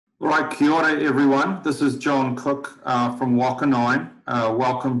All right, kia ora everyone. This is John Cook from Waka9.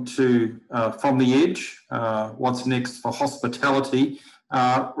 Welcome to From the Edge. What's next for hospitality?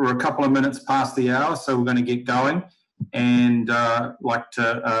 We're a couple of minutes past the hour, so we're going to get going. And like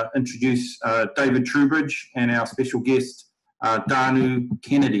to introduce David Trubridge and our special guest, Danu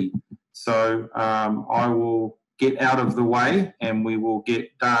Kennedy. So I will get out of the way and we will get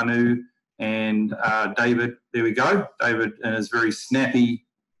Danu and David. There we go. David in his very snappy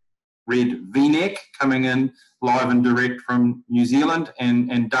red V-neck coming in live and direct from New Zealand,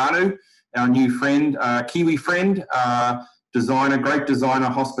 and Danu, our new friend, Kiwi friend, designer, great designer,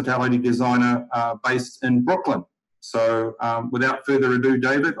 hospitality designer based in Brooklyn. So without further ado,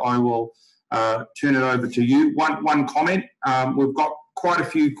 David, I will turn it over to you. One comment, we've got quite a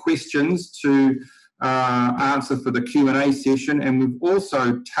few questions to answer for the Q&A session, and we've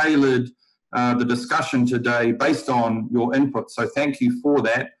also tailored the discussion today based on your input, so thank you for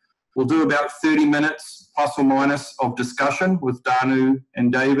that. We'll do about 30 minutes plus or minus of discussion with Danu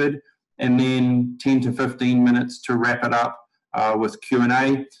and David, and then 10 to 15 minutes to wrap it up with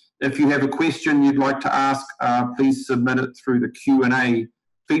Q&A. If you have a question you'd like to ask, please submit it through the Q&A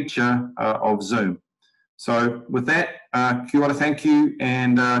feature of Zoom. So with that, kia ora, thank you,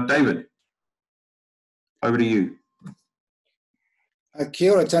 and David, over to you.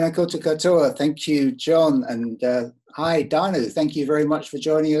 Kia ora, tēnā koutou katoa. Thank you, John, and hi, Danu. Thank you very much for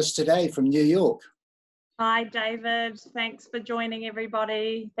joining us today from New York. Hi, David. Thanks for joining,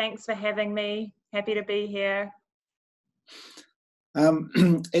 everybody. Thanks for having me. Happy to be here.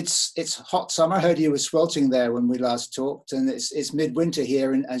 It's hot summer. I heard you were sweltering there when we last talked, and it's midwinter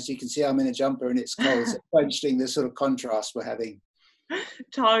here, and as you can see, I'm in a jumper and it's cold. So it's quite interesting, the sort of contrast we're having.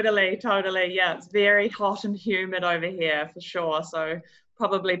 Totally. Yeah, it's very hot and humid over here for sure. So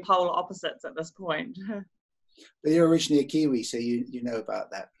probably polar opposites at this point. But you're originally a Kiwi, so you know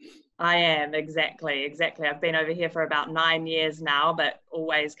about that. I am, exactly. I've been over here for about 9 years now, but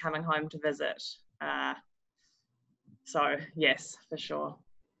always coming home to visit. So yes, for sure.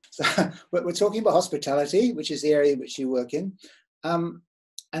 So we're talking about hospitality, which is the area which you work in.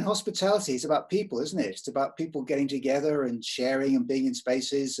 And hospitality is about people, isn't it? It's about people getting together and sharing and being in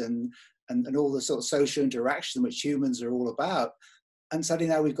spaces and all the sort of social interaction which humans are all about. And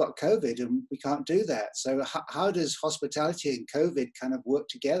suddenly now we've got COVID and we can't do that. So how does hospitality and COVID kind of work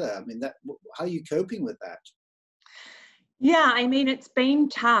together? I mean, how are you coping with that? Yeah, I mean, it's been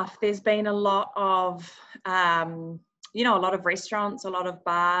tough. There's been a lot of, a lot of restaurants, a lot of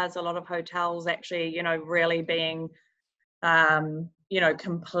bars, a lot of hotels actually, really being,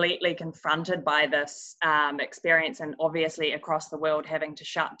 completely confronted by this experience, and obviously across the world having to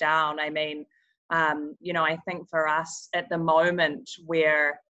shut down. I mean, I think for us at the moment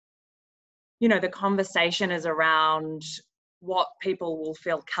where, the conversation is around what people will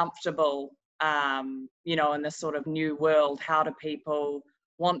feel comfortable, in this sort of new world. How do people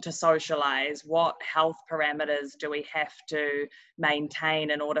want to socialize? What health parameters do we have to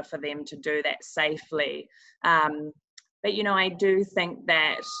maintain in order for them to do that safely? But, I do think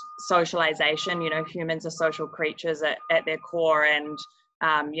that socialization, humans are social creatures at their core, and,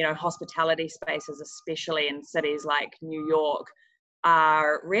 hospitality spaces, especially in cities like New York,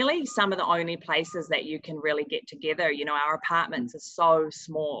 are really some of the only places that you can really get together. Our apartments are so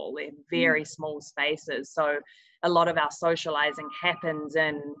small, they're very small spaces. So a lot of our socializing happens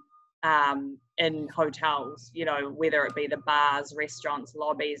in hotels, whether it be the bars, restaurants,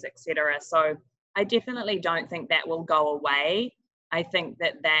 lobbies, etc. So I definitely don't think that will go away. I think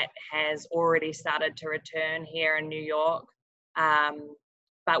that has already started to return here in New York.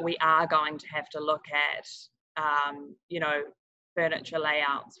 But we are going to have to look at, furniture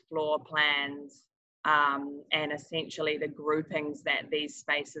layouts, floor plans, and essentially the groupings that these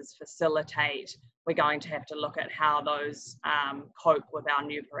spaces facilitate. We're going to have to look at how those cope with our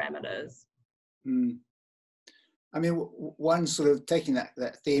new parameters. I mean, one sort of taking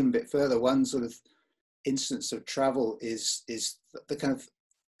that theme a bit further, one sort of instance of travel is the kind of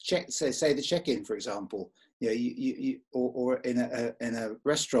say the check-in, for example. Or in a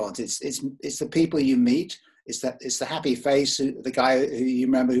restaurant, it's the people you meet. It's the happy face, the guy who you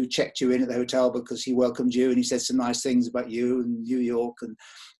remember who checked you in at the hotel because he welcomed you and he said some nice things about you and New York, and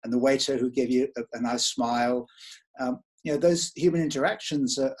the waiter who gave you a nice smile. Those human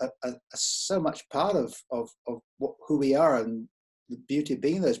interactions are so much part of who we are and the beauty of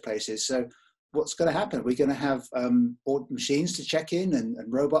being in those places. So what's going to happen? We're going to have machines to check in and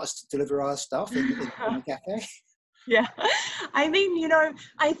robots to deliver our stuff in a cafe? Yeah, I mean,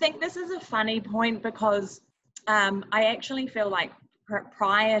 I think this is a funny point because I actually feel like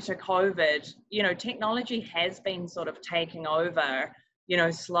prior to COVID, technology has been sort of taking over,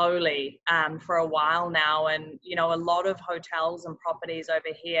 slowly for a while now. And, a lot of hotels and properties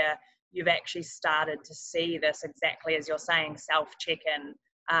over here, you've actually started to see this, exactly as you're saying, self-check-in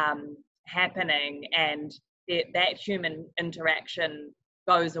happening, and that human interaction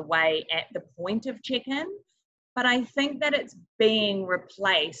goes away at the point of check-in. But I think that it's being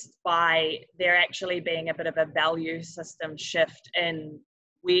replaced by there actually being a bit of a value system shift in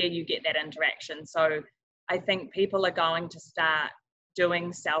where you get that interaction. So I think people are going to start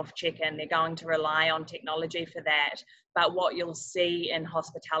doing self-check-in. They're going to rely on technology for that. But what you'll see in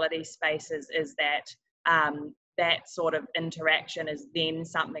hospitality spaces is that that sort of interaction is then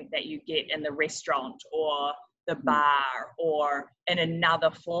something that you get in the restaurant or the bar or in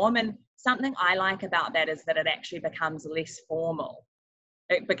another form. And something I like about that is that it actually becomes less formal.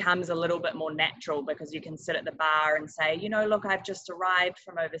 It becomes a little bit more natural, because you can sit at the bar and say, look, I've just arrived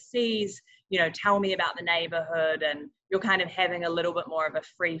from overseas, tell me about the neighborhood, and you're kind of having a little bit more of a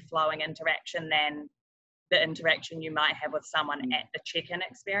free-flowing interaction than the interaction you might have with someone at the check-in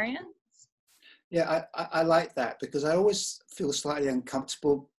experience. Yeah, I like that, because I always feel slightly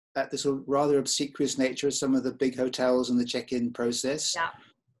uncomfortable at the sort of rather obsequious nature of some of the big hotels and the check-in process. Yeah.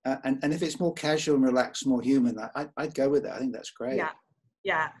 And if it's more casual and relaxed, more human, I'd go with that. I think that's great.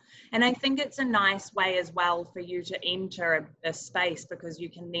 Yeah. And I think it's a nice way as well for you to enter a space, because you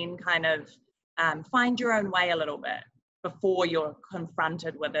can then kind of find your own way a little bit before you're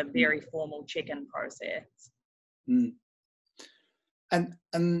confronted with a very formal check-in process. And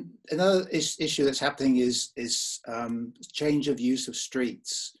another issue that's happening is change of use of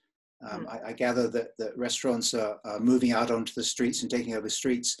streets. I gather that restaurants are moving out onto the streets and taking over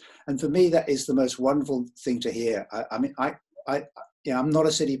streets. And for me, that is the most wonderful thing to hear. I'm not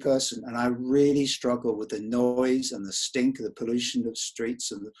a city person, and I really struggle with the noise and the stink and the pollution of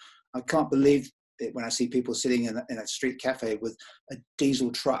streets. And I can't believe it when I see people sitting in a street cafe with a diesel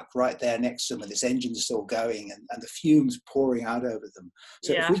truck right there next to them, and this engine's still going, and the fumes pouring out over them.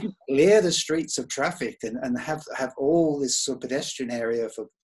 So if we can clear the streets of traffic and have all this sort of pedestrian area for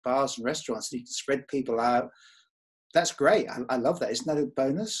bars and restaurants, so you can spread people out, that's great. I love that. Isn't that a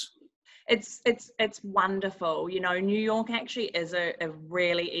bonus? It's wonderful. New York actually is a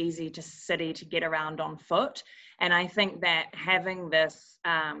really easy city to get around on foot. And I think that having this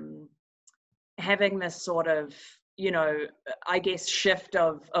sort of, I guess, shift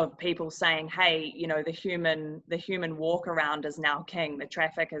of people saying, hey, the human walk around is now king. The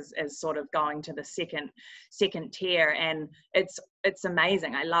traffic is sort of going to the second tier, and it's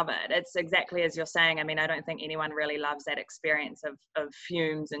amazing. I love it. It's exactly as you're saying. I mean, I don't think anyone really loves that experience of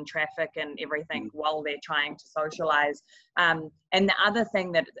fumes and traffic and everything while they're trying to socialize. And the other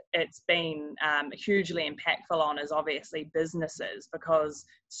thing that it's been hugely impactful on is obviously businesses, because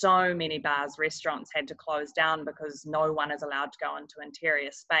so many bars, restaurants had to close down because no one is allowed to go into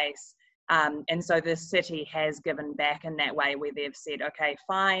interior space. And so the city has given back in that way, where they've said, okay,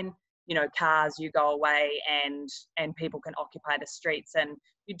 fine, cars, you go away, and people can occupy the streets. And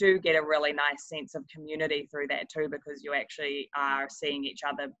you do get a really nice sense of community through that too, because you actually are seeing each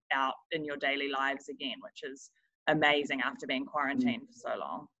other out in your daily lives again, which is amazing after being quarantined for so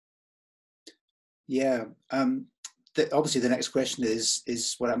long. Yeah. Obviously the next question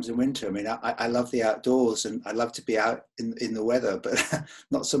is what happens in winter. I mean, I love the outdoors, and I love to be out in the weather, but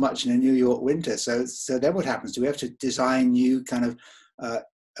not so much in a New York winter. So then what happens? Do we have to design new kind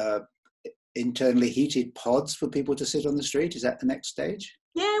of internally heated pods for people to sit on the street? Is that the next stage?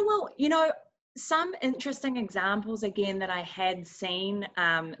 Yeah, well, some interesting examples again that I had seen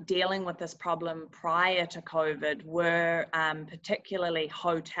dealing with this problem prior to COVID were particularly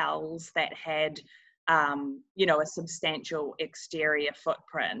hotels that had a substantial exterior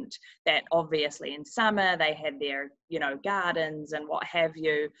footprint, that obviously in summer they had their gardens and what have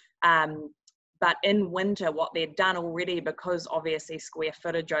you, but in winter what they'd done already, because obviously square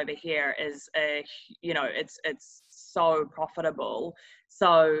footage over here is it's so profitable.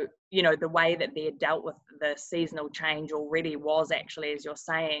 So, the way that they dealt with the seasonal change already was actually, as you're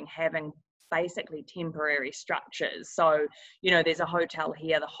saying, having basically temporary structures. So, there's a hotel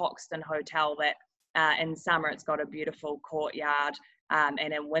here, the Hoxton Hotel, that in summer it's got a beautiful courtyard, and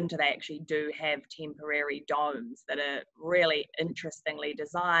in winter they actually do have temporary domes that are really interestingly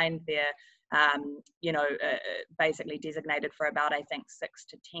designed. They're basically designated for about, I think, 6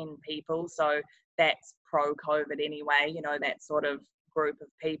 to 10 people. So that's pro-COVID anyway, that sort of group of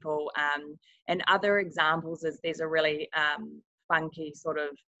people. And other examples is there's a really funky sort of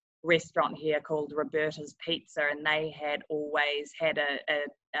restaurant here called Roberta's Pizza, and they had always had a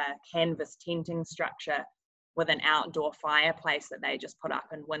canvas tenting structure with an outdoor fireplace that they just put up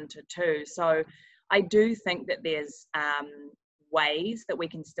in winter too. So I do think that there's ways that we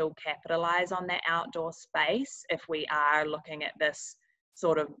can still capitalize on that outdoor space if we are looking at this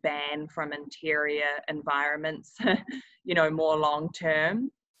sort of ban from interior environments, you know, more long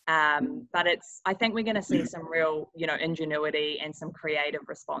term. But I think we're going to see some real, you know, ingenuity and some creative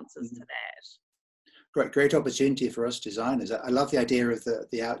responses to that. Great opportunity for us designers. I love the idea of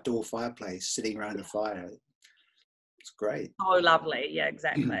the outdoor fireplace, sitting around a fire. It's great. Oh, lovely. Yeah,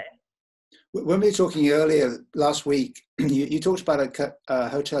 exactly. When we were talking earlier last week, you talked about a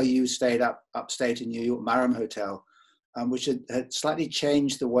hotel you stayed upstate in New York, Marham Hotel, which had slightly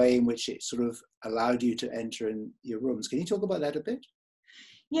changed the way in which it sort of allowed you to enter in your rooms. Can you talk about that a bit?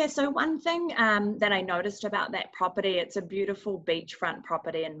 Yeah, so one thing that I noticed about that property, it's a beautiful beachfront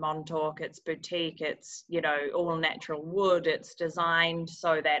property in Montauk. It's boutique, it's, you know, all natural wood. It's designed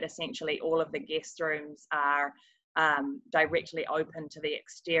so that essentially all of the guest rooms are directly open to the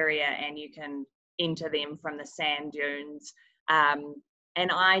exterior and you can enter them from the sand dunes.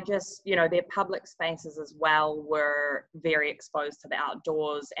 And I just, you know, their public spaces as well were very exposed to the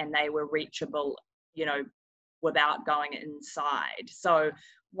outdoors and they were reachable, you know, without going inside. So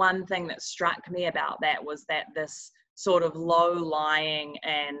one thing that struck me about that was that this sort of low-lying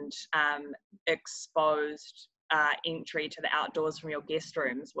and exposed entry to the outdoors from your guest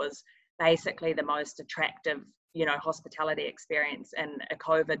rooms was basically the most attractive, you know, hospitality experience in a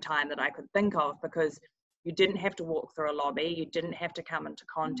COVID time that I could think of, because you didn't have to walk through a lobby, you didn't have to come into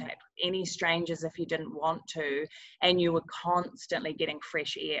contact with any strangers if you didn't want to, and you were constantly getting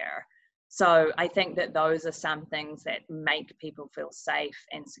fresh air. So I think that those are some things that make people feel safe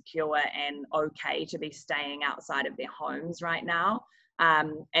and secure and okay to be staying outside of their homes right now.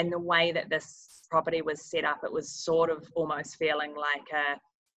 And the way that this property was set up, it was sort of almost feeling like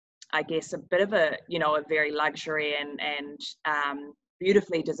I guess a bit of a, you know, a very luxury and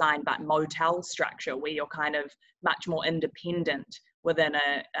beautifully designed but motel structure where you're kind of much more independent within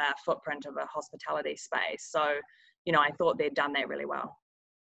a footprint of a hospitality space. So, you know, I thought they'd done that really well.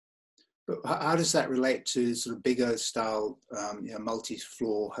 But how does that relate to sort of bigger style, you know,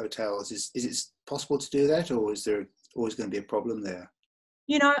 multi-floor hotels? Is it possible to do that, or is there always going to be a problem there?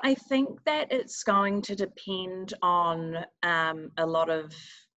 You know, I think that it's going to depend on a lot of,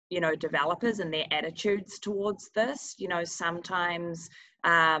 you know, developers and their attitudes towards this. You know, sometimes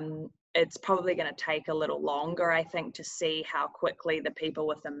it's probably going to take a little longer, I think, to see how quickly the people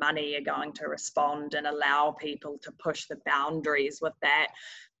with the money are going to respond and allow people to push the boundaries with that.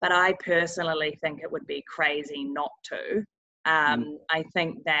 But I personally think it would be crazy not to. I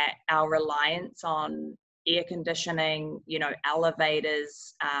think that our reliance on air conditioning, you know,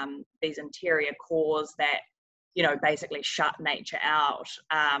 elevators, these interior cores that, you know, basically shut nature out,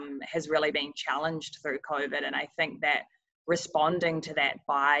 has really been challenged through COVID. And I think that responding to that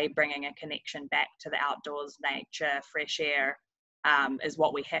by bringing a connection back to the outdoors, nature, fresh air, is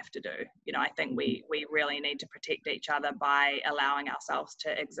what we have to do. You know, I think we really need to protect each other by allowing ourselves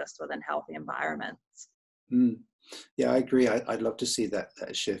to exist within healthy environments. Yeah, I agree. I'd love to see that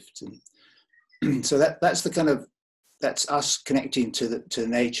shift. And so that's the kind of, that's us connecting to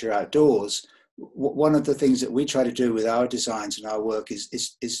nature outdoors. One of the things that we try to do with our designs and our work is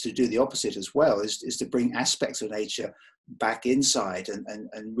to do the opposite as well, is to bring aspects of nature back inside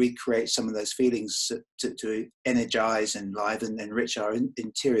and recreate some of those feelings to energize and enliven and enrich our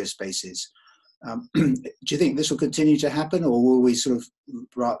interior spaces. Do you think this will continue to happen, or will we sort of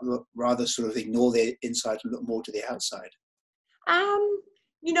rather sort of ignore the inside and look more to the outside?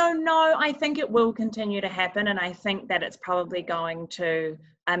 You know, no, I think it will continue to happen. And I think that it's probably going to,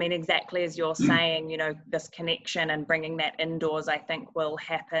 I mean, exactly as you're saying, you know, this connection and bringing that indoors, I think will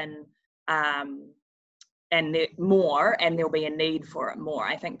happen and more, and there'll be a need for it more.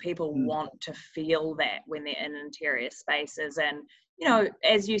 I think people want to feel that when they're in interior spaces. And, you know,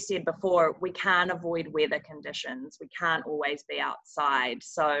 as you said before, we can't avoid weather conditions. We can't always be outside.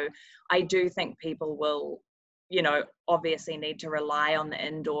 So I do think people will, you know, obviously need to rely on the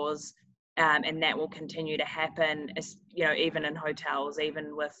indoors, and that will continue to happen, you know, even in hotels,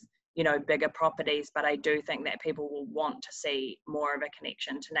 even with, you know, bigger properties. But I do think that people will want to see more of a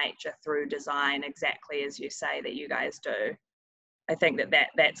connection to nature through design, exactly as you say that you guys do. I think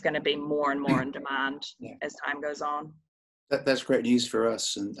that's going to be more and more in demand as time goes on. That's great news for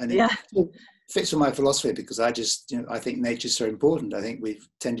us, and yeah. It fits with my philosophy, because I just, you know, I think nature's so important. I think we've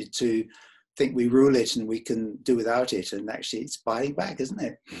tended to think we rule it and we can do without it, and actually it's biting back, isn't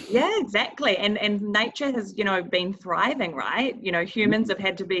it? Yeah, exactly. And nature has, you know, been thriving, right? You know, humans have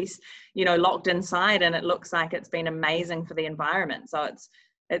had to be, you know, locked inside, and it looks like it's been amazing for the environment. So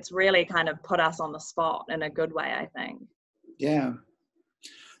it's really kind of put us on the spot in a good way, I think. Yeah.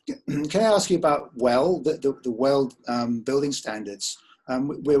 Can I ask you about the WELL building standards?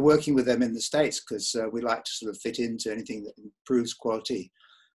 We're working with them in the States because we like to sort of fit into anything that improves quality.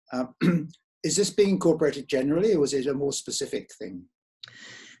 Is this being incorporated generally, or is it a more specific thing?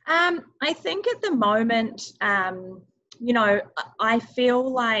 I think at the moment, you know, I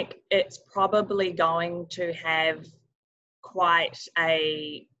feel like it's probably going to have quite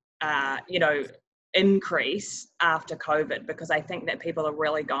a, you know, increase after COVID, because I think that people are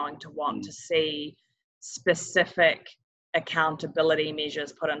really going to want to see specific accountability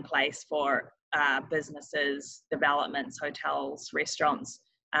measures put in place for businesses, developments, hotels, restaurants,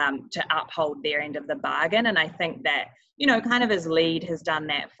 to uphold their end of the bargain. And I think that, you know, kind of as LEED has done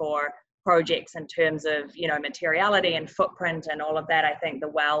that for projects in terms of, you know, materiality and footprint and all of that, I think the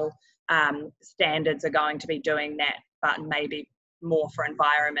WELL standards are going to be doing that, but maybe more for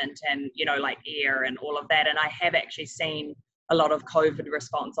environment and, you know, like air and all of that. And I have actually seen a lot of COVID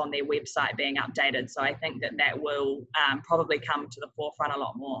response on their website being updated. So I think that that will probably come to the forefront a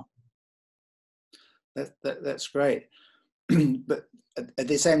lot more. That's great. But at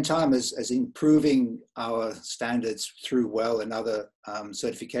the same time as improving our standards through WELL and other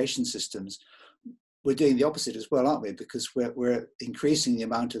certification systems, we're doing the opposite as well, aren't we? Because we're increasing the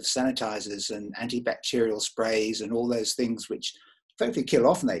amount of sanitizers and antibacterial sprays and all those things which effectively kill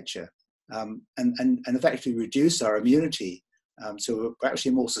off nature and effectively reduce our immunity. So we're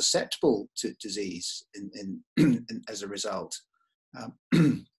actually more susceptible to disease as a result.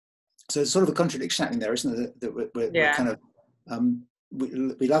 So it's sort of a contradiction happening there, isn't it? That we're kind of,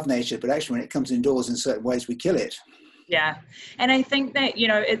 we love nature, but actually when it comes indoors in certain ways, we kill it. Yeah. And I think that, you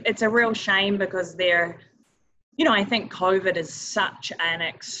know, it's a real shame because you know, I think COVID is such an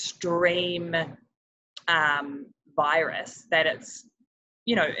extreme virus that it's,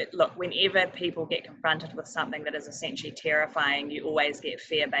 you know, look, whenever people get confronted with something that is essentially terrifying, you always get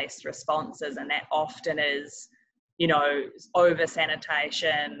fear-based responses. And that often is, you know, over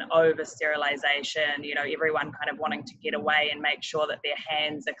sanitation, over sterilization, you know, everyone kind of wanting to get away and make sure that their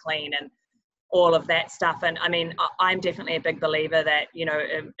hands are clean and all of that stuff. And I mean, I'm definitely a big believer that, you know,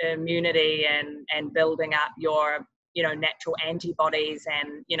 immunity and building up your, you know, natural antibodies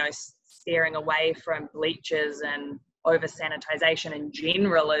and, you know, steering away from bleaches and over sanitization in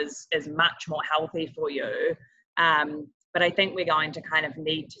general is much more healthy for you. But I think we're going to kind of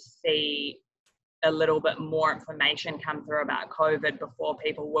need to see a little bit more information come through about COVID before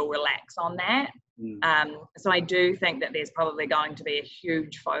people will relax on that. So I do think that there's probably going to be a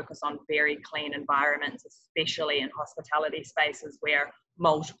huge focus on very clean environments, especially in hospitality spaces where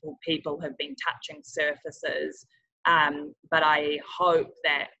multiple people have been touching surfaces. But I hope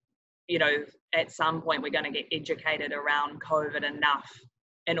that, you know, at some point we're going to get educated around COVID enough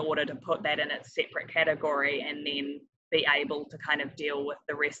in order to put that in its separate category and then be able to kind of deal with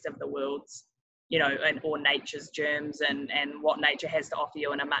the rest of the world's, you know, or nature's germs and what nature has to offer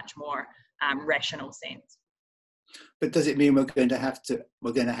you in a much more rational sense. But does it mean we're going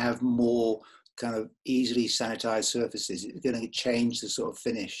to have more kind of easily sanitized surfaces? It's going to change the sort of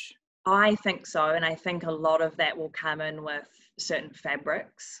finish? I think so. And I think a lot of that will come in with certain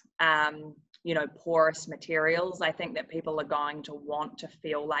fabrics, you know, porous materials. I think that people are going to want to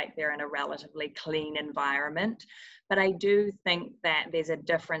feel like they're in a relatively clean environment. But I do think that there's a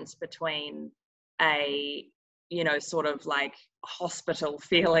difference between a, you know, sort of like hospital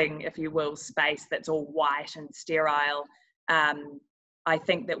feeling, if you will, space that's all white and sterile. I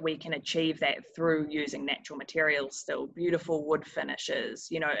think that we can achieve that through using natural materials still, beautiful wood finishes,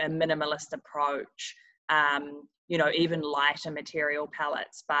 you know, a minimalist approach, you know, even lighter material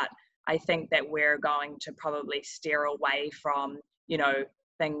palettes. But I think that we're going to probably steer away from, you know,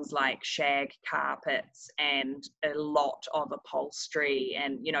 things like shag carpets and a lot of upholstery,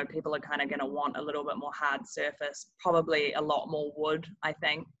 and, you know, people are kind of going to want a little bit more hard surface, probably a lot more wood, I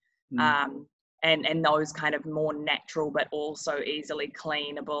think. And those kind of more natural but also easily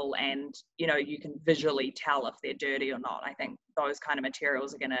cleanable, and, you know, you can visually tell if they're dirty or not. I think those kind of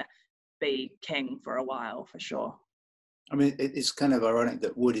materials are going to be king for a while, for sure. I mean, it's kind of ironic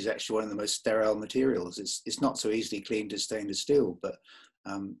that wood is actually one of the most sterile materials. It's not so easily cleaned as stainless steel, but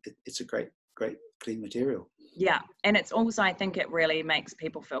it's a great clean material. Yeah, and it's also, I think it really makes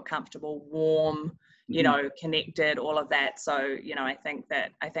people feel comfortable, warm, you know, connected, all of that. So, you know, I think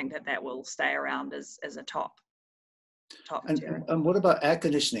that will stay around as a top material. And what about air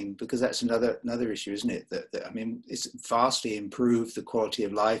conditioning? Because that's another issue, isn't it? That I mean, it's vastly improved the quality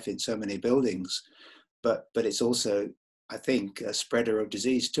of life in so many buildings, but it's also, I think, a spreader of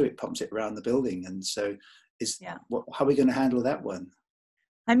disease too. It pumps it around the building, and so how are we going to handle that one?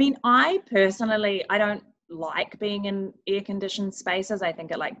 I mean, I personally, I don't like being in air-conditioned spaces. I think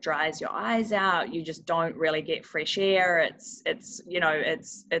it like dries your eyes out. You just don't really get fresh air. It's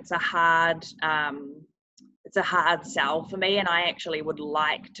a hard sell for me, and I actually would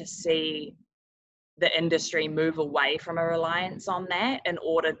like to see the industry move away from a reliance on that in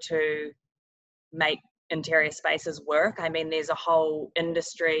order to make interior spaces work. I mean, there's a whole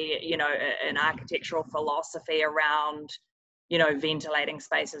industry, an architectural philosophy around, ventilating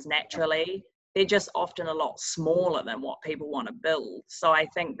spaces naturally. They're just often a lot smaller than what people want to build. So I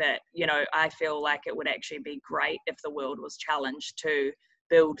think that, I feel like it would actually be great if the world was challenged to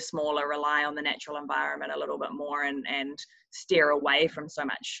build smaller, rely on the natural environment a little bit more, and steer away from so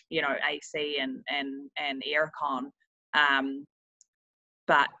much, AC and aircon.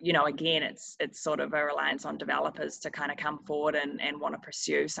 But, again, it's sort of a reliance on developers to kind of come forward and want to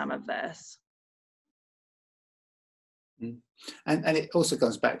pursue some of this. And it also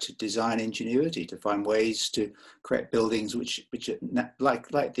comes back to design ingenuity, to find ways to create buildings which like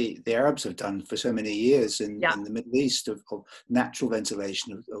the Arabs have done for so many years in the Middle East, of natural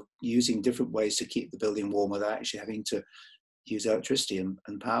ventilation, of using different ways to keep the building warm without actually having to use electricity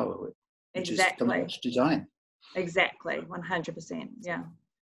and power, which Exactly. is design. Exactly, 100%, yeah.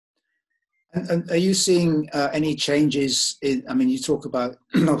 And are you seeing any changes in, I mean, you talk about,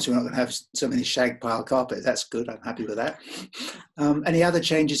 obviously we're not going to have so many shag pile carpet. That's good. I'm happy with that. Any other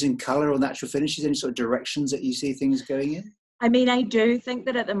changes in colour or natural finishes? Any sort of directions that you see things going in? I mean, I do think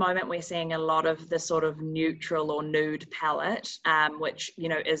that at the moment we're seeing a lot of the sort of neutral or nude palette, which,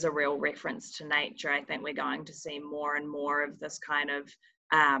 is a real reference to nature. I think we're going to see more and more of this kind of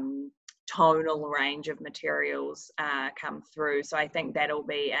tonal range of materials come through. So I think that'll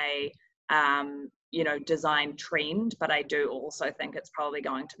be a design trend, but I do also think it's probably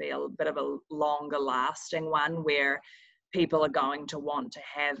going to be a bit of a longer lasting one, where people are going to want to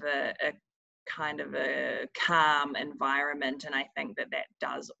have a kind of a calm environment. And I think that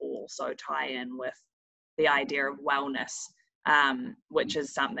does also tie in with the idea of wellness, which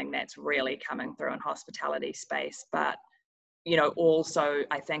is something that's really coming through in hospitality space. But also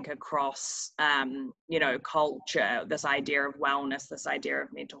I think across, culture, this idea of wellness, this idea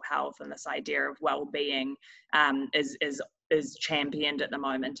of mental health, and this idea of well-being is championed at the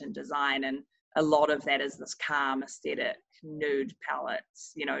moment in design. And a lot of that is this calm aesthetic, nude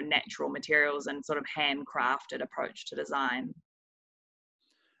palettes, natural materials, and sort of handcrafted approach to design.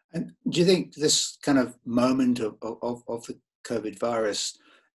 And do you think this kind of moment of the COVID virus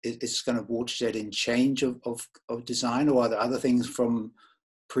is kind of watershed in change of design, or are there other things from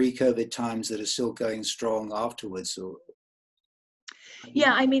pre-COVID times that are still going strong afterwards? Or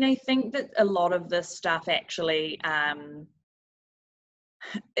yeah, I mean, I think that a lot of this stuff actually,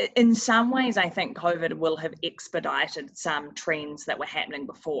 in some ways, I think COVID will have expedited some trends that were happening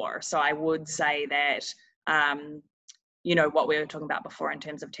before. So I would say that, what we were talking about before in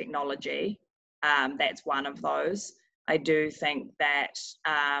terms of technology, that's one of those. I do think that,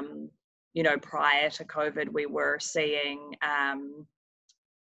 prior to COVID, we were seeing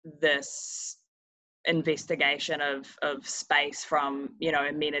this investigation of space from,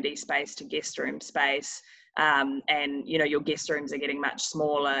 amenity space to guest room space. And, your guest rooms are getting much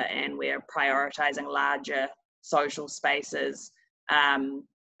smaller, and we're prioritizing larger social spaces.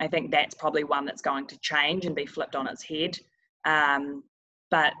 I think that's probably one that's going to change and be flipped on its head.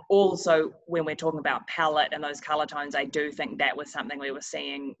 But also, when we're talking about palette and those color tones, I do think that was something we were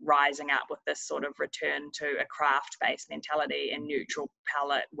seeing rising up with this sort of return to a craft-based mentality and neutral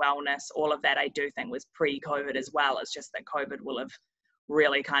palette, wellness. All of that I do think was pre-COVID as well. It's just that COVID will have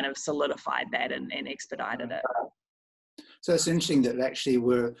really kind of solidified that and expedited it. So it's interesting that actually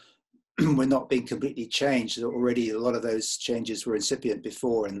we're not being completely changed. Already a lot of those changes were incipient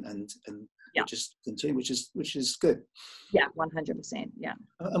before, and yeah, just continue, which is good. Yeah, 100%. Yeah.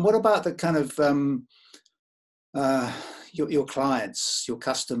 And what about the kind of your clients, your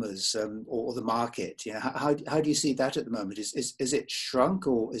customers, or the market? How do you see that at the moment? Is it shrunk,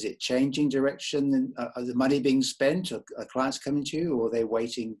 or is it changing direction? And are the money being spent? Are clients coming to you, or are they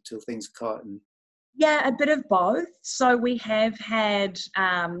waiting till things cut? Yeah, a bit of both. So we have had,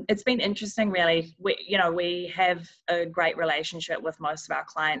 it's been interesting really. We have a great relationship with most of our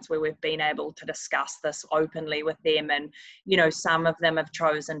clients where we've been able to discuss this openly with them. And, some of them have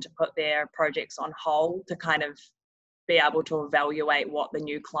chosen to put their projects on hold to kind of be able to evaluate what the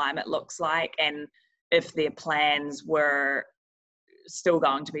new climate looks like and if their plans were still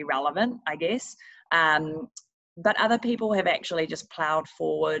going to be relevant, I guess. But other people have actually just ploughed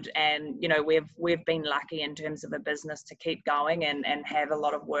forward, and we've been lucky in terms of a business to keep going and have a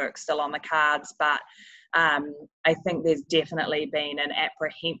lot of work still on the cards. But I think there's definitely been an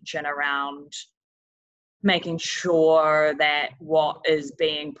apprehension around making sure that what is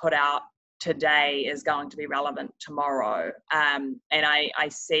being put out today is going to be relevant tomorrow. And I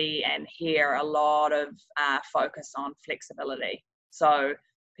see and hear a lot of focus on flexibility. So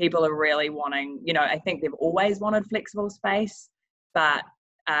people are really wanting, you know, I think they've always wanted flexible space, but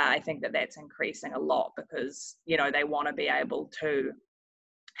I think that that's increasing a lot because, you know, they want to be able to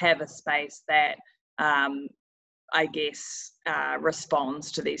have a space that I guess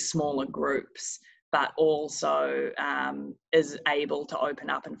responds to these smaller groups, but also is able to open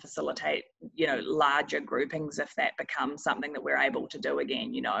up and facilitate, you know, larger groupings if that becomes something that we're able to do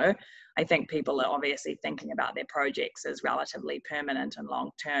again. You know, I think people are obviously thinking about their projects as relatively permanent and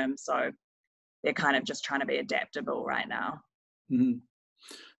long term, so they're kind of just trying to be adaptable right now. Mm-hmm.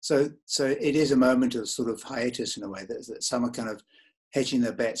 So it is a moment of sort of hiatus in a way, that some are kind of hedging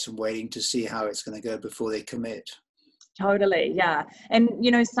their bets and waiting to see how it's going to go before they commit. Totally, yeah. And,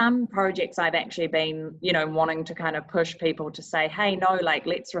 you know, some projects I've actually been, you know, wanting to kind of push people to say, hey, no, like,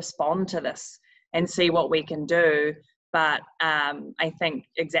 let's respond to this and see what we can do. But I think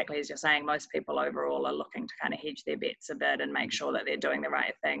exactly as you're saying, most people overall are looking to kind of hedge their bets a bit and make sure that they're doing the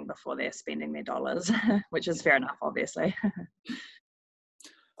right thing before they're spending their dollars, which is fair enough, obviously.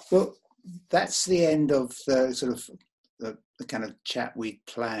 Well, that's the end of the sort of the kind of chat we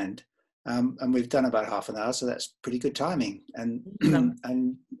planned. And we've done about half an hour, so that's pretty good timing. And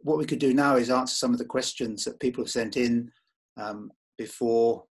and what we could do now is answer some of the questions that people have sent in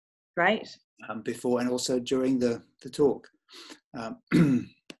before. Great. Before and also during the talk. There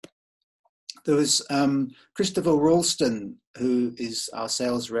was Christopher Ralston, who is our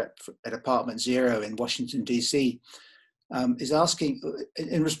sales rep at Apartment Zero in Washington, DC, is asking,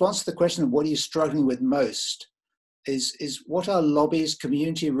 in response to the question of what are you struggling with most, is what are lobbies,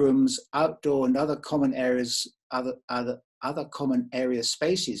 community rooms, outdoor and other common areas, other common area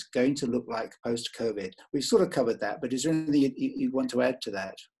spaces going to look like post-COVID? We've sort of covered that, but is there anything you want to add to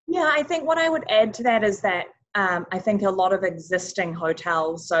that? Yeah, I think what I would add to that is that I think a lot of existing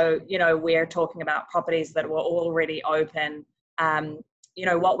hotels, so, you know, we're talking about properties that were already open, you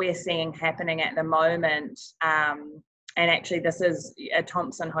know, what we're seeing happening at the moment, and actually this is a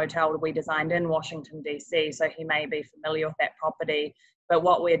Thompson hotel that we designed in Washington, DC, so he may be familiar with that property. But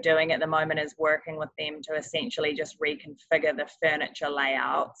what we're doing at the moment is working with them to essentially just reconfigure the furniture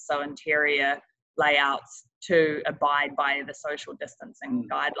layouts, so interior layouts, to abide by the social distancing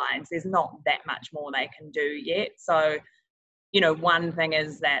guidelines. There's not that much more they can do yet. So, you know, one thing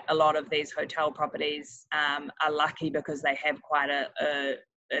is that a lot of these hotel properties are lucky because they have quite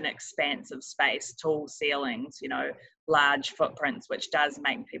an expanse of space, tall ceilings, you know, large footprints, which does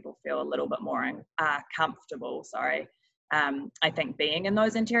make people feel a little bit more comfortable, I think, being in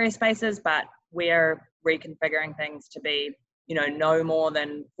those interior spaces. But we're reconfiguring things to be, you know, no more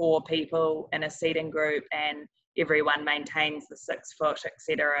than 4 people in a seating group, and everyone maintains the 6 foot,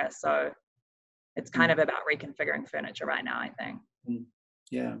 etc. So it's kind of about reconfiguring furniture right now, I think.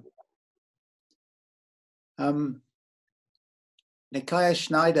 Yeah. Nikaya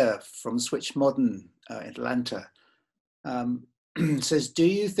Schneider from Switch Modern Atlanta says, do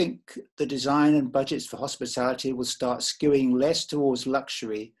you think the design and budgets for hospitality will start skewing less towards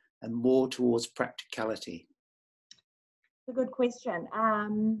luxury and more towards practicality? A good question.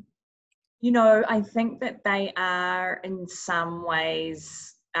 You know, I think that they are in some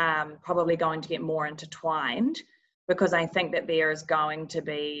ways probably going to get more intertwined, because I think that there is going to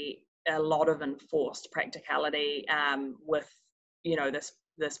be a lot of enforced practicality with, you know,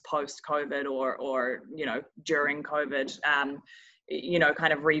 this post-COVID or you know, during COVID, you know,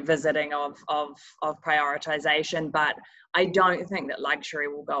 kind of revisiting of prioritization. But I don't think that luxury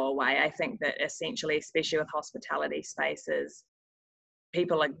will go away. I think that essentially, especially with hospitality spaces,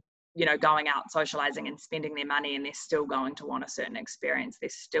 people are, you know, going out, socializing and spending their money, and they're still going to want a certain experience. They're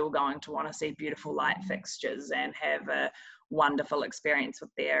still going to want to see beautiful light fixtures and have a wonderful experience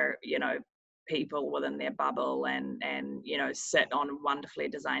with their, you know, people within their bubble, and you know, sit on wonderfully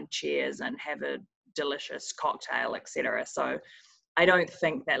designed chairs and have a delicious cocktail, etc. So I don't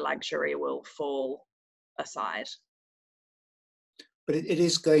think that luxury will fall aside. But it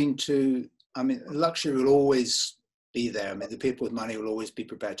is going to, I mean, luxury will always be there. I mean, the people with money will always be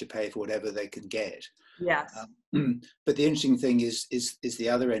prepared to pay for whatever they can get. Yes. But the interesting thing is the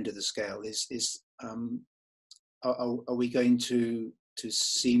other end of the scale. Are we going to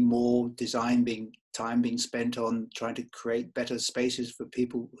see more time being spent on trying to create better spaces for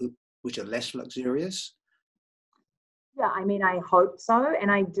people which are less luxurious? Yeah, I mean, I hope so.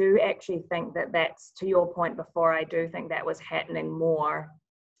 And I do actually think that that's, to your point before, I do think that was happening more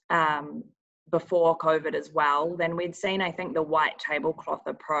before COVID as well than we'd seen. I think the white tablecloth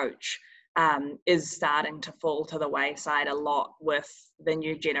approach is starting to fall to the wayside a lot with the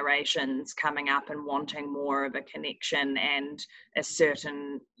new generations coming up and wanting more of a connection and a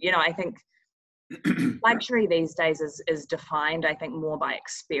certain, I think luxury these days is defined, I think, more by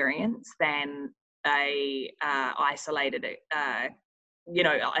experience than an isolated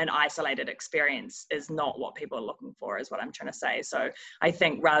experience is not what people are looking for, is what I'm trying to say. So I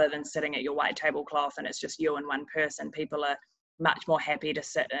think rather than sitting at your white tablecloth and it's just you and one person, people are much more happy to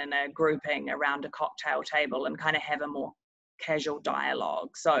sit in a grouping around a cocktail table and kind of have a more casual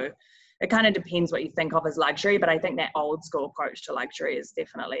dialogue. So it kind of depends what you think of as luxury, but I think that old school approach to luxury is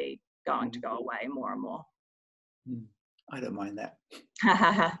definitely going to go away more and more. I don't mind that.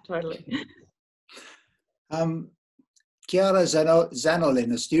 Totally. Chiara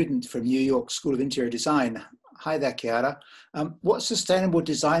Zanolin, a student from New York School of Interior Design. Hi there, Chiara. What sustainable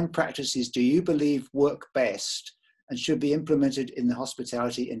design practices do you believe work best and should be implemented in the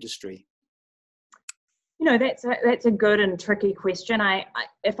hospitality industry? That's a good and tricky question.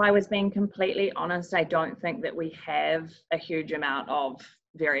 If I was being completely honest, I don't think that we have a huge amount of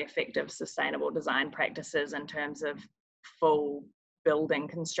very effective sustainable design practices in terms of full building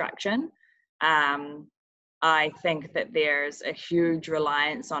construction. I think that there's a huge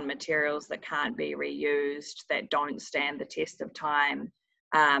reliance on materials that can't be reused, that don't stand the test of time,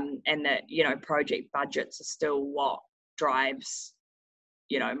 and that, project budgets are still what drives,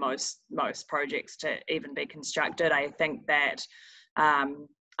 most projects to even be constructed. I think that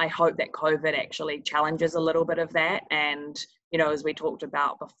I hope that COVID actually challenges a little bit of that. And, as we talked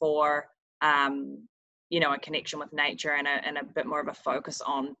about before, a connection with nature and a bit more of a focus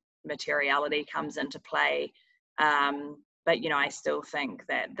on materiality comes into play. But, I still think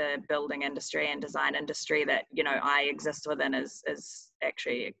that the building industry and design industry that, I exist within is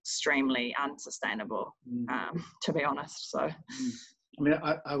actually extremely unsustainable, to be honest. So. I mean,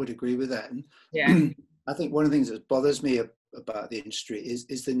 I would agree with that. Yeah. I think one of the things that bothers me about the industry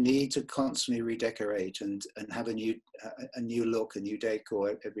is the need to constantly redecorate and have a new look, a new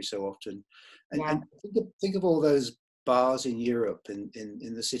decor every so often. And think of all those bars in Europe,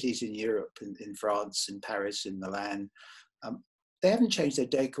 in the cities in Europe, in France, in Paris, in Milan. They haven't changed their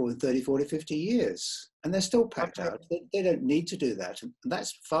decor in 30, 40, 50 years, and they're still packed out. They don't need to do that. And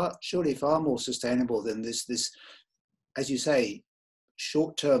that's surely far more sustainable than this, as you say,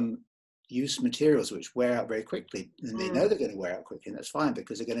 short-term use materials which wear out very quickly, and they know they're going to wear out quickly, and that's fine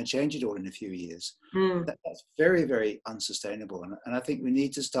because they're going to change it all in a few years. That's very, very unsustainable, and I think we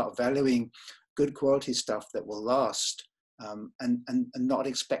need to start valuing good quality stuff that will last, and not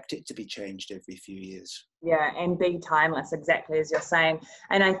expect it to be changed every few years. Yeah, and be timeless, exactly as you're saying.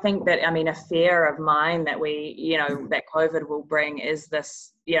 And I think that, a fear of mine that we, that COVID will bring is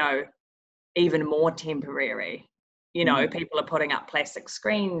this, even more temporary. People are putting up plastic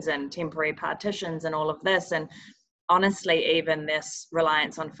screens and temporary partitions and all of this. And honestly, even this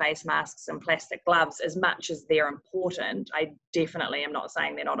reliance on face masks and plastic gloves, as much as they're important, I definitely am not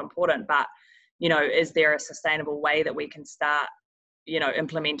saying they're not important, but, is there a sustainable way that we can start,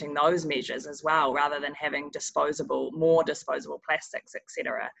 implementing those measures as well, rather than having more disposable plastics,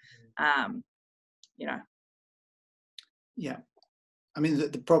 etc. Yeah. I mean,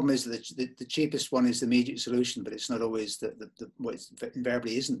 the problem is that the cheapest one is the immediate solution, but it's not always what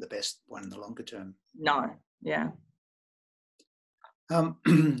invariably isn't the best one in the longer term. No, yeah.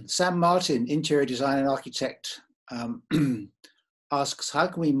 Sam Martin, interior design and architect, asks, how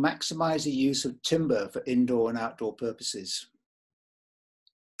can we maximize the use of timber for indoor and outdoor purposes?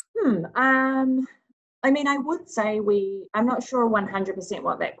 I would say I'm not sure 100%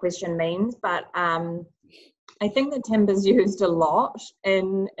 what that question means, but I think that timber's used a lot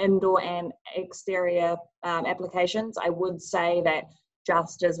in indoor and exterior applications. I would say that,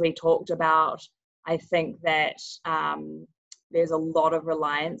 just as we talked about, I think that there's a lot of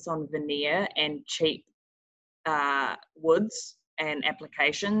reliance on veneer and cheap woods and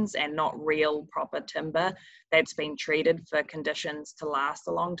applications, and not real proper timber that's been treated for conditions to last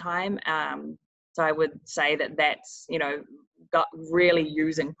a long time. So I would say that that's, got really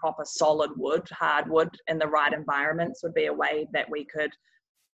using proper solid wood, hardwood in the right environments would be a way that we could,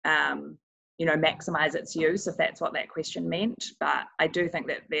 maximize its use, if that's what that question meant. But I do think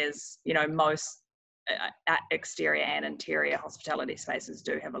that there's, most exterior and interior hospitality spaces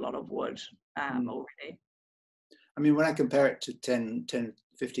do have a lot of wood already. I mean, when I compare it to 10,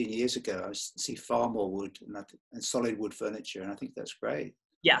 15 years ago, I see far more wood and solid wood furniture, and I think that's great.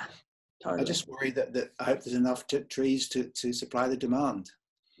 Yeah. Totally. I just worry that I hope there's enough trees to supply the demand.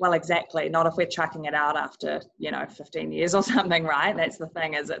 Well, exactly. Not if we're chucking it out after, 15 years or something, right? That's the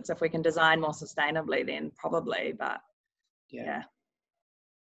thing, is it's if we can design more sustainably, then probably, but yeah.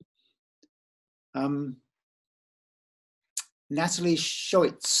 Natalie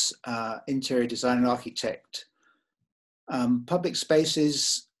Scheutz, interior design and architect. Public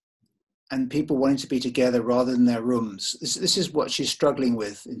spaces and people wanting to be together rather than their rooms. This is what she's struggling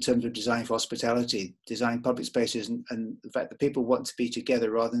with in terms of design for hospitality, designing public spaces and the fact that people want to be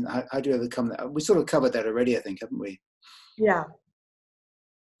together rather than, how do you overcome that? We sort of covered that already, I think, haven't we? Yeah.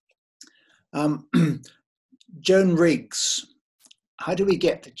 Joan Riggs, how do we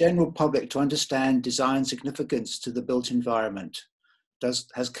get the general public to understand design significance to the built environment? Has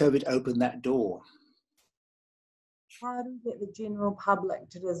COVID opened that door? How do we get the general public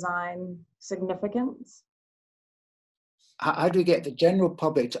to design significance? How do we get the general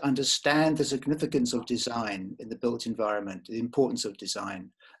public to understand the significance of design in the built environment, the importance of design?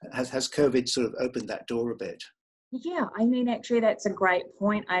 Has COVID sort of opened that door a bit? Yeah, I mean, actually, that's a great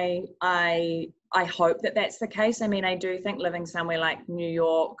point. I hope that that's the case. I mean, I do think living somewhere like New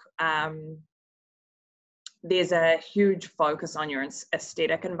York, there's a huge focus on your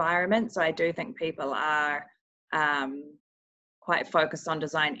aesthetic environment. So I do think people are quite focused on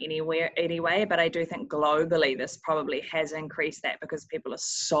design anyway, but I do think globally this probably has increased that because people are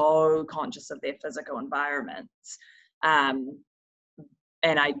so conscious of their physical environments.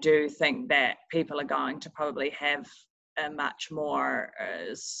 And I do think that people are going to probably have a much more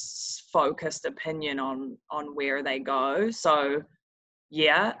focused opinion on where they go. So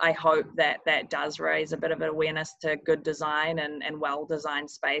yeah, I hope that that does raise a bit of awareness to good design and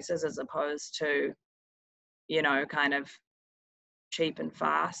well-designed spaces as opposed to, you know, kind of cheap and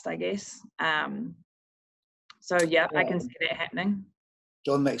fast, I guess. So yeah, I can see that happening.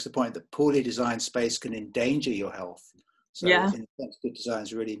 John makes the point that poorly designed space can endanger your health. So yeah, in a sense, good design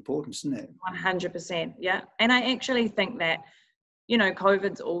is really important, isn't it? 100%. Yeah. And I actually think that, you know,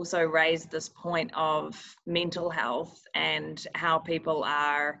 COVID's also raised this point of mental health and how people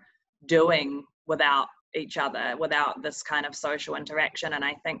are doing without each other, without this kind of social interaction. And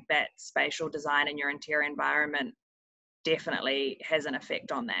I think that spatial design in your interior environment definitely has an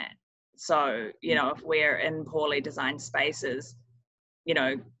effect on that. So, you know, if we're in poorly designed spaces, you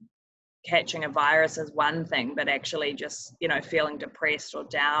know, catching a virus is one thing, but actually just, you know, feeling depressed or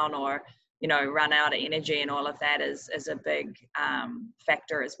down or, you know, run out of energy and all of that is a big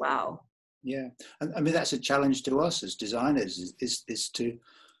factor as well. Yeah, and I mean, that's a challenge to us as designers is to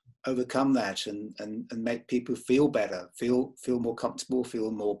overcome that and make people feel better, feel more comfortable,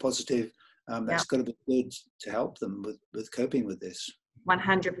 feel more positive. That's got to be good to help them with coping with this.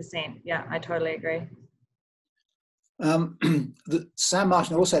 100%. Yeah, I totally agree. Sam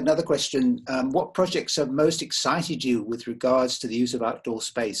Martin also had another question. What projects have most excited you with regards to the use of outdoor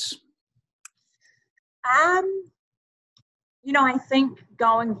space? You know, I think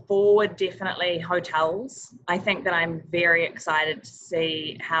going forward, definitely hotels. I think that I'm very excited to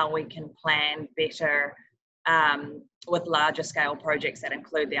see how we can plan better with larger scale projects that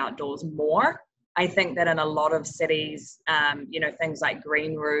include the outdoors more. I think that in a lot of cities, you know, things like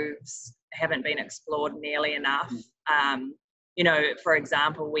green roofs haven't been explored nearly enough. You know, for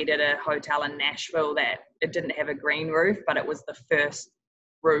example, we did a hotel in Nashville that it didn't have a green roof, but it was the first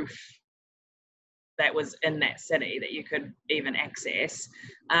roof that was in that city that you could even access,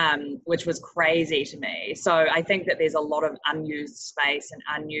 which was crazy to me. So I think that there's a lot of unused space and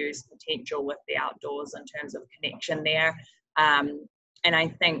unused potential with the outdoors in terms of connection there. And I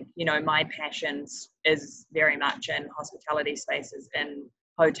think, you know, my passion is very much in hospitality spaces, in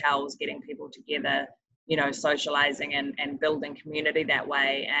hotels, getting people together, you know, socializing and building community that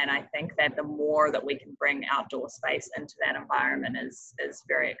way. And I think that the more that we can bring outdoor space into that environment is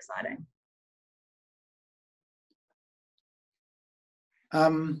very exciting.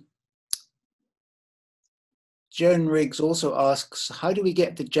 Joan Riggs also asks, how do we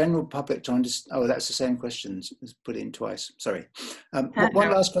get the general public to understand? Oh, that's the same question. Let's put it in twice. Sorry.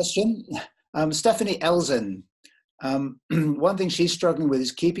 One last question. Stephanie Elzen. One thing she's struggling with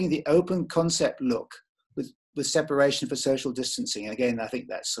is keeping the open concept look with separation for social distancing. Again, I think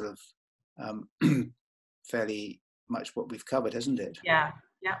that's sort of fairly much what we've covered, hasn't it? Yeah,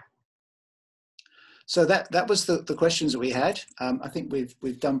 yeah. So that was the questions that we had. I think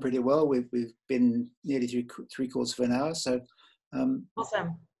we've done pretty well. We've been nearly three quarters of an hour. So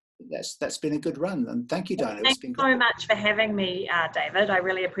awesome. That's been a good run. And thank you, Danu. Thanks so much for having me, David. I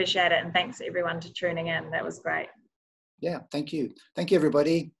really appreciate it. And thanks everyone for tuning in. That was great. Yeah, thank you. Thank you,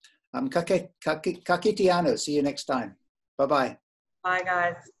 everybody. Ka kite ano. See you next time. Bye-bye. Bye,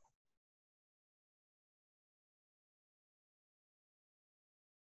 guys.